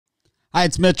Hi,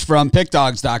 it's Mitch from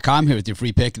PickDawgz.com here with your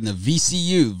free pick in the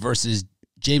VCU versus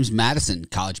James Madison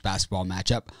college basketball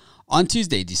matchup on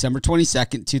Tuesday, December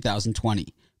 22nd,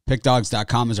 2020.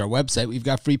 PickDawgz.com is our website. We've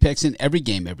got free picks in every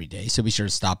game every day, so be sure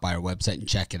to stop by our website and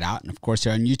check it out. And of course,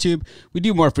 here on YouTube, we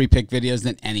do more free pick videos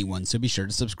than anyone, so be sure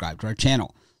to subscribe to our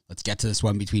channel. Let's get to this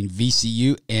one between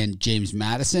VCU and James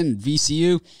Madison.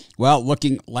 VCU, well,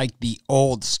 looking like the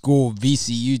old school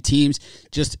VCU teams,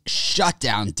 just shut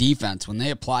down defense. When they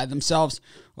apply themselves,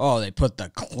 oh, they put the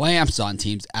clamps on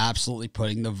teams, absolutely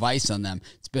putting the vice on them.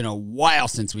 It's been a while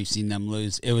since we've seen them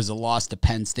lose. It was a loss to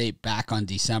Penn State back on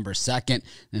December 2nd,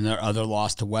 and their other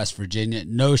loss to West Virginia.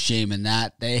 No shame in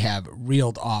that. They have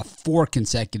reeled off 4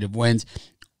 consecutive wins,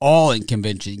 all in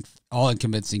convincing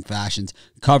fashions,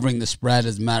 covering the spread.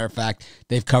 As a matter of fact,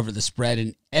 they've covered the spread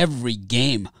in every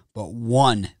game but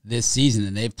one this season,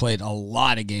 and they've played a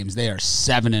lot of games. They are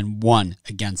 7-1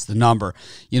 against the number.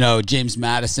 You know, James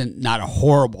Madison, not a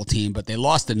horrible team, but they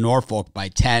lost to Norfolk by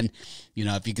 10. You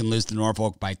know, if you can lose to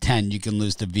Norfolk by 10, you can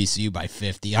lose to VCU by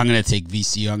 50. I'm going to take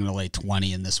VCU. I'm going to lay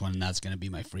 20 in this one, and that's going to be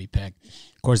my free pick.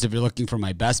 Of course, if you're looking for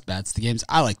my best bets, the games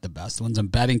I like the best, the ones I'm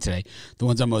betting today, the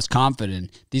ones I'm most confident in,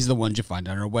 these are the ones you find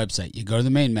on our website. You go to the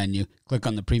main menu, click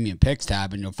on the Premium Picks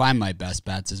tab, and you'll find my best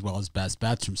bets as well as best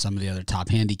bets from some of the other top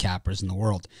handicappers in the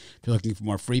world. If you're looking for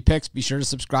more free picks, be sure to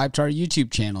subscribe to our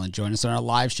YouTube channel and join us on our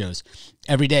live shows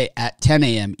every day at 10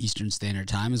 a.m. Eastern Standard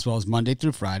Time, as well as Monday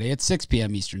through Friday at 6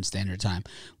 p.m. Eastern Standard Time.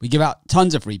 We give out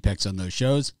tons of free picks on those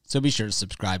shows, so be sure to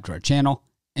subscribe to our channel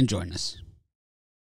and join us.